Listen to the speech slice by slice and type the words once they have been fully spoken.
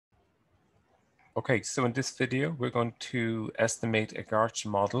Okay, so in this video, we're going to estimate a GARCH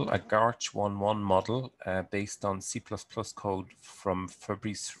model, a GARCH 1.1 model based on C++ code from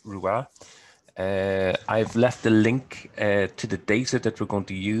Fabrice Roy. I've left a link to the data that we're going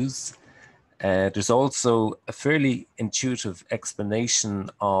to use. There's also a fairly intuitive explanation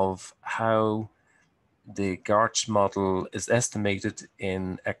of how the GARCH model is estimated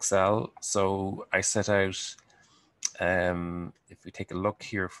in Excel. So I set out, if we take a look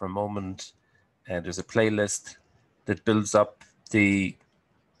here for a moment, there's a playlist that builds up the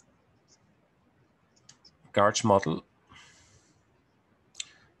GARCH model.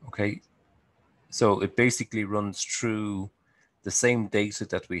 Okay, so it basically runs through the same data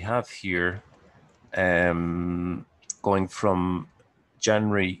that we have here, going from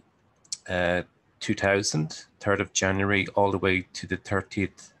January 2000, 3rd of January, all the way to the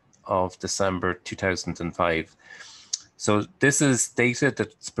 30th of December 2005. So this is data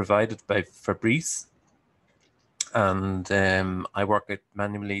that's provided by Fabrice, and I work it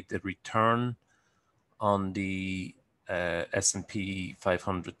manually. The return on the S&P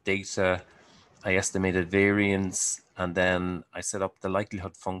 500 data, I estimated variance, and then I set up the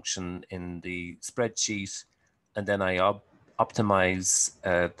likelihood function in the spreadsheet, and then I optimize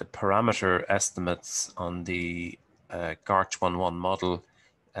the parameter estimates on the GARCH 1.1 model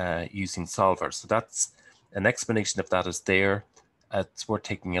using Solver. So that's an explanation of that is there. It's worth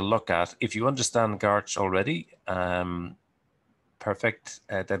taking a look at. If you understand GARCH already, perfect.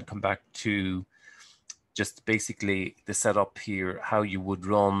 Then come back to just basically the setup here, how you would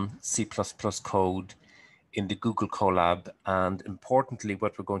run C++ code in the Google Colab. And importantly,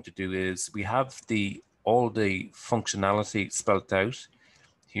 what we're going to do is we have all the functionality spelled out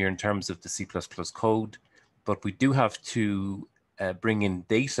here in terms of the C++ code, but we do have to bring in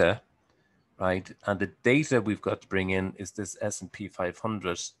data, right? And the data we've got to bring in is this S&P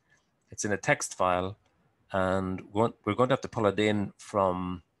 500. It's in a text file, and we're going to have to pull it in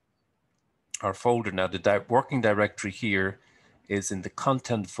from our folder. Now, the working directory here is in the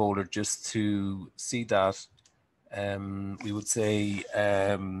content folder. Just to see that, we would say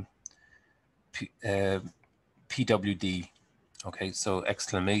PWD. Okay, so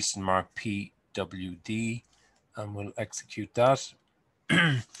exclamation mark PWD, and we'll execute that.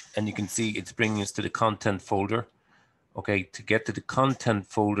 And you can see it's bringing us to the content folder. Okay, to get to the content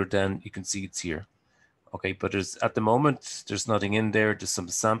folder, then you can see it's here. Okay, but at the moment, there's nothing in there. There's some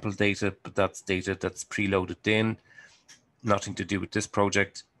sample data, but that's data that's preloaded in, nothing to do with this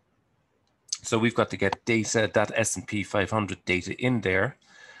project. So we've got to get data, that S&P 500 data in there.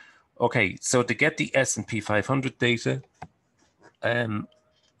 Okay, so to get the S&P 500 data,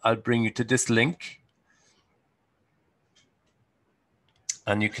 I'll bring you to this link,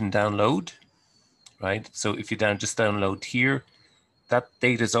 and you can download, right? So if you just download here, that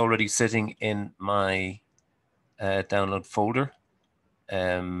data is already sitting in my download folder.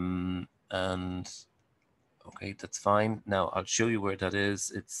 And okay, that's fine. Now I'll show you where that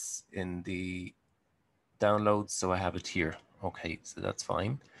is. It's in the downloads, so I have it here. Okay, so that's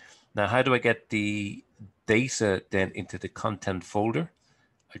fine. Now, how do I get the data then into the content folder?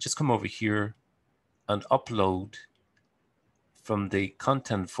 I just come over here and upload from the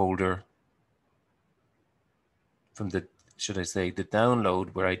content folder, from the, should I say, the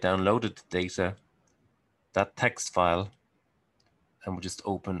download where I downloaded the data, that text file, and we'll just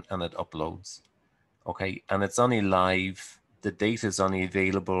open and it uploads. Okay, and it's only live. The data is only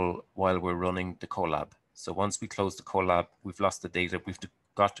available while we're running the Colab. So once we close the Colab, we've lost the data. We've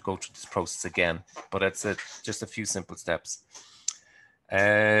got to go through this process again, but it's just a few simple steps.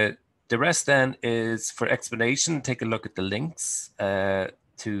 The rest then is for explanation. Take a look at the links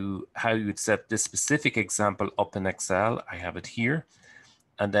to how you would set this specific example up in Excel. I have it here.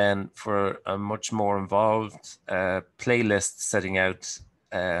 And then for a much more involved playlist setting out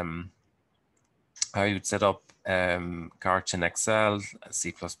how you would set up GARCH in Excel,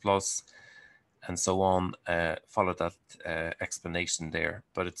 C++, and so on. Follow that explanation there,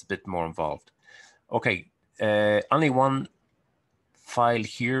 but it's a bit more involved. Okay, only one file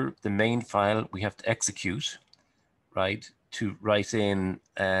here, the main file, we have to execute, right, to write in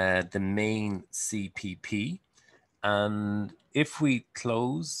the main CPP. And if we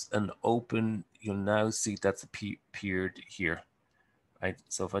close and open, you'll now see that's appeared here, right?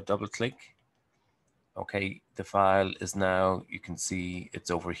 So if I double click, okay, the file is now, you can see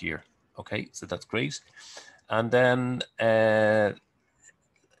it's over here. Okay, so that's great. And then to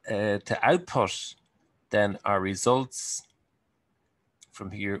output then our results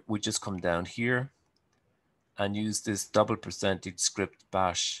from here, we just come down here and use this double% script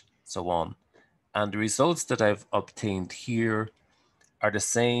bash, so on. And the results that I've obtained here are the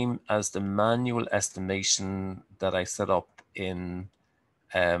same as the manual estimation that I set up in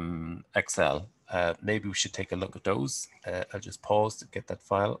Excel. Maybe we should take a look at those. I'll just pause to get that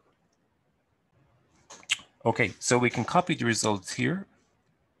file. Okay, so we can copy the results here,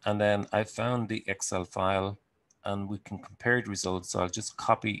 and then I found the Excel file, and we can compare the results. So I'll just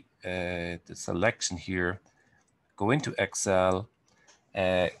copy the selection here, go into Excel.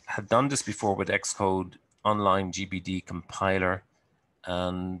 Had done this before with Xcode online GBD compiler,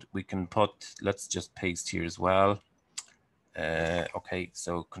 and we can put, let's just paste here as well. Okay,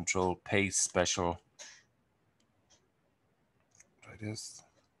 so control paste special. Try this.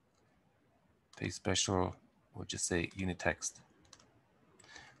 Paste special, we'll just say unit text.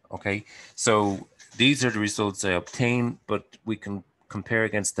 Okay, so these are the results I obtained, but we can compare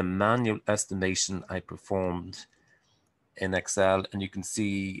against the manual estimation I performed in Excel, and you can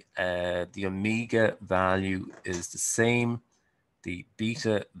see the omega value is the same, the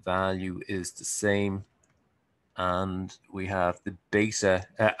beta value is the same, and we have the beta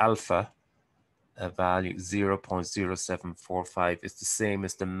alpha value 0.0745 is the same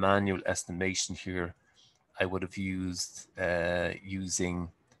as the manual estimation here I would have used using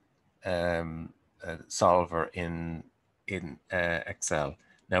solver in Excel.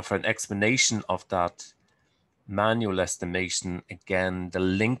 Now, for an explanation of that manual estimation, again, the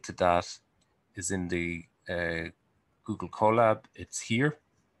link to that is in the Google Colab. It's here.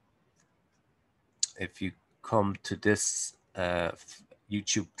 If you come to this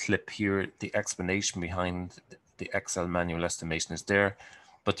YouTube clip here, the explanation behind the Excel manual estimation is there,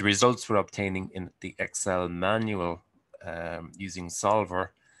 but the results we're obtaining in the Excel manual using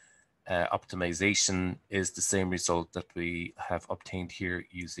solver optimization is the same result that we have obtained here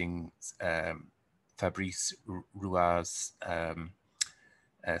using Fabrice Roua's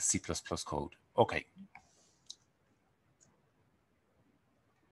C++ code. Okay,